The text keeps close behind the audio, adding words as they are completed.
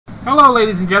Hello,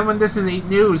 ladies and gentlemen. This is 8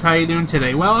 News. How you doing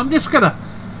today? Well, I'm just gonna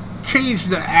change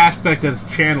the aspect of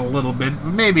this channel a little bit.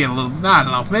 Maybe a little. I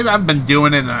don't know. Maybe I've been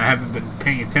doing it and I haven't been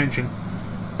paying attention.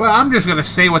 But I'm just gonna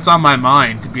say what's on my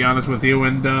mind, to be honest with you.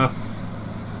 And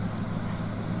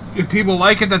if people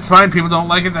like it, that's fine. People don't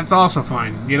like it, that's also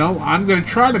fine. You know, I'm gonna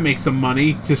try to make some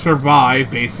money to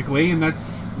survive, basically, and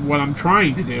that's what I'm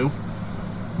trying to do.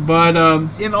 But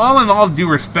in all due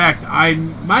respect,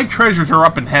 my treasures are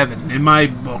up in heaven in my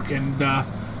book, and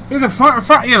there's a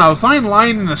fine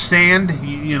line in the sand.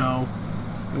 You know,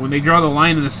 when they draw the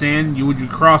line in the sand, would you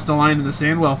cross the line in the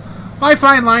sand? Well, my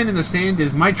fine line in the sand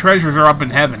is my treasures are up in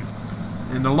heaven,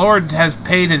 and the Lord has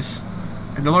paid and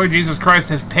the Lord Jesus Christ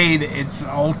has paid its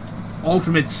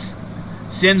ultimate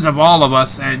sins of all of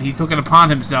us, and He took it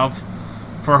upon Himself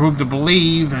for whom to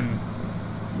believe. And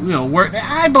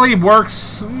I believe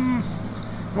works.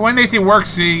 When they say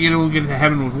works, you don't get to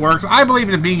heaven with works. I believe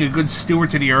in being a good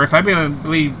steward to the earth. I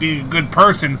believe being a good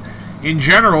person in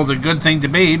general is a good thing to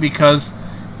be, because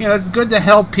it's good to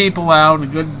help people out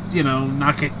and good,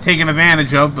 not get taken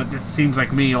advantage of. But it seems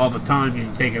like me all the time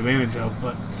getting taken advantage of.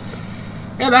 But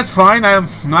yeah, that's fine. I'm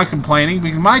not complaining,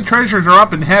 because my treasures are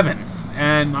up in heaven.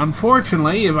 And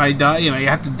unfortunately, if I die, you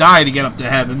have to die to get up to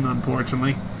heaven.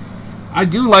 Unfortunately. I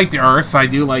do like the earth. I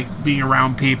do like being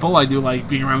around people. I do like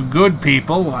being around good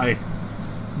people. I'm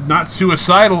not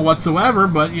suicidal whatsoever,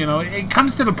 but, it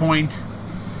comes to the point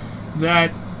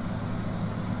that,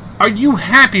 are you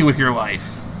happy with your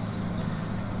life?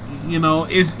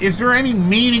 Is there any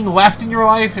meaning left in your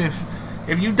life?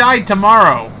 If you died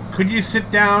tomorrow, could you sit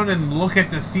down and look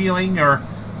at the ceiling or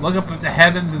look up at the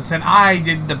heavens and say, I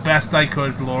did the best I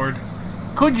could, Lord?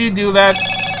 Could you do that?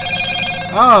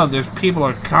 Oh, there's people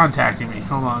are contacting me.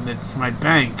 Hold on, it's my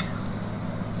bank.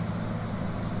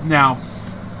 Now,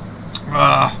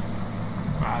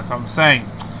 that's what I'm saying.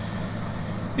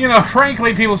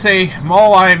 Frankly, people say,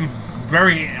 Mo, I'm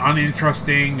very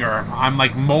uninteresting, or I'm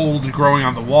like mold growing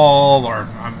on the wall, or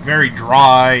I'm very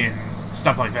dry, and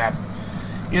stuff like that.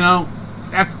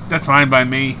 That's fine by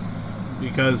me,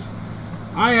 because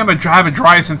I have a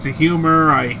dry sense of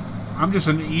humor. I'm just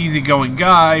an easygoing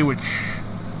guy, which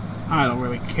I don't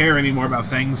really care anymore about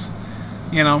things.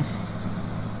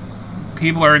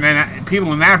 People in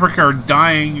Africa are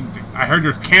dying. I heard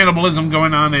there's cannibalism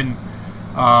going on in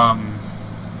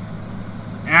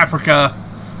Africa,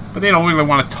 but they don't really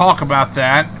want to talk about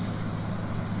that.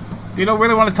 They don't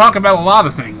really want to talk about a lot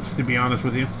of things, to be honest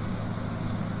with you.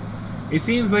 It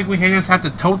seems like we just have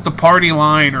to tote the party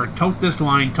line, or tote this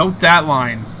line, tote that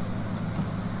line.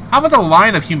 How about the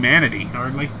line of humanity, or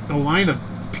like the line of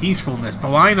peacefulness, the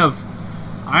line of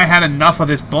I had enough of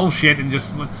this bullshit and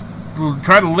just let's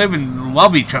try to live and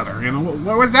love each other?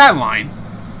 Where's that line?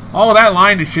 Oh, that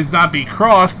line should not be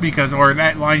crossed, or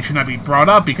that line should not be brought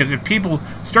up, because if people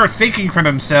start thinking for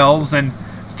themselves and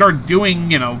start doing,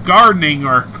 gardening,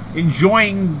 or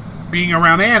enjoying being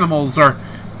around animals, or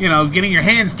getting your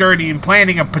hands dirty and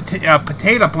planting a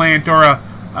potato plant, or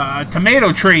a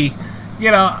tomato tree,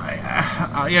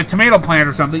 tomato plant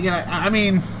or something.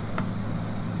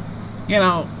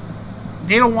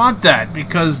 They don't want that,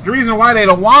 because the reason why they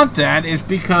don't want that is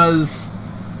because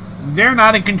they're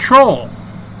not in control.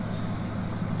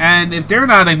 And if they're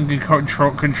not in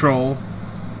control,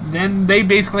 then they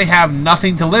basically have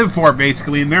nothing to live for,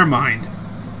 basically, in their mind.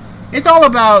 It's all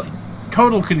about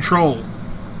total control.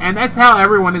 And that's how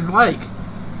everyone is like.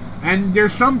 And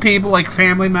there's some people, like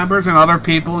family members and other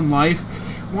people in life,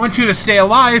 want you to stay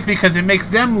alive because it makes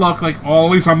them look like, oh,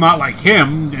 at least I'm not like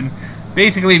him. And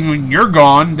basically, when you're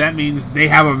gone, that means they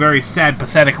have a very sad,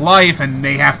 pathetic life, and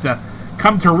they have to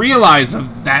come to realize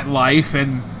of that life,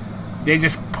 and they're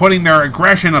just putting their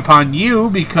aggression upon you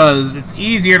because it's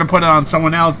easier to put it on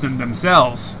someone else than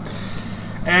themselves.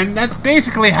 And that's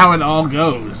basically how it all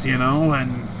goes,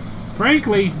 and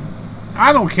frankly,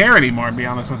 I don't care anymore, to be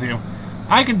honest with you.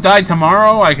 I could die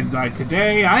tomorrow, I could die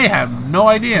today, I have no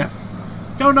idea.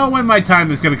 Don't know when my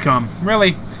time is going to come,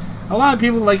 really. A lot of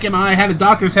people, I had a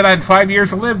doctor said I had 5 years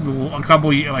to live a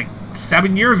couple,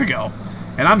 7 years ago.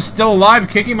 And I'm still alive,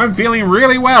 kicking, I'm feeling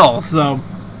really well, so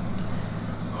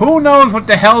who knows what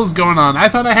the hell's going on. I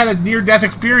thought I had a near-death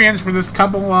experience for this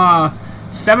couple,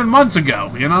 7 months ago.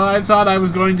 I thought I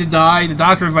was going to die. The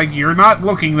doctor's like, you're not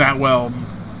looking that well.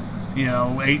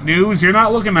 8 News, you're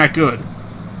not looking that good.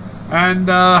 And,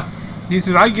 he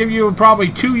says, I give you probably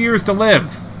 2 years to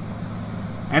live.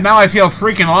 And now I feel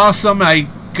freaking awesome. I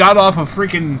got off of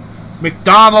freaking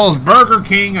McDonald's, Burger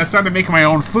King. I started making my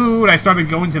own food. I started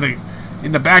going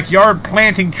in the backyard,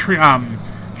 planting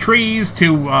trees,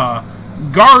 to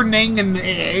gardening, and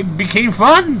it became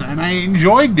fun, and I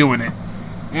enjoyed doing it.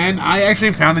 And I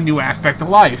actually found a new aspect of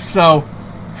life. So,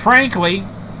 frankly,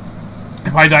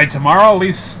 if I died tomorrow, at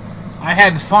least I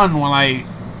had fun when I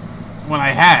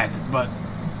had. But,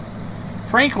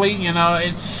 frankly, you know,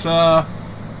 it's,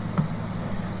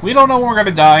 we don't know when we're going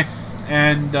to die.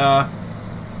 And,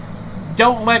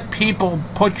 don't let people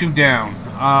put you down.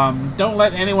 Don't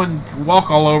let anyone walk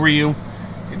all over you.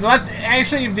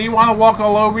 Actually, if they want to walk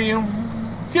all over you,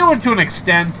 do it to an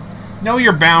extent. Know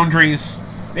your boundaries.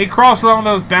 They cross one of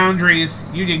those boundaries,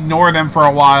 you ignore them for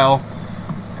a while,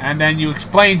 and then you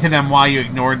explain to them why you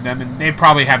ignored them, and they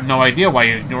probably have no idea why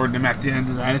you ignored them at the end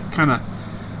of that. It's kind of,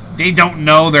 they don't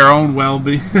know their own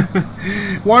well-being.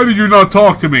 Why did you not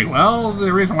talk to me? Well,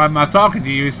 the reason why I'm not talking to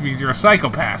you is because you're a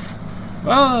psychopath.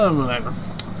 Well, whatever.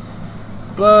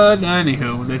 But,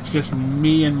 anywho, that's just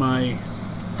me and my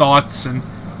thoughts, and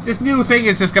this new thing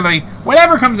is just going to be,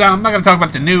 whatever comes out, I'm not going to talk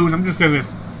about the news, I'm just going to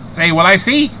say what I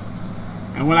see,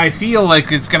 and what I feel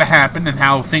like is going to happen, and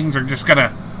how things are just going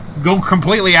to go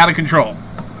completely out of control.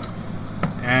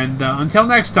 And until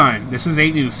next time, this is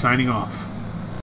 8 News signing off.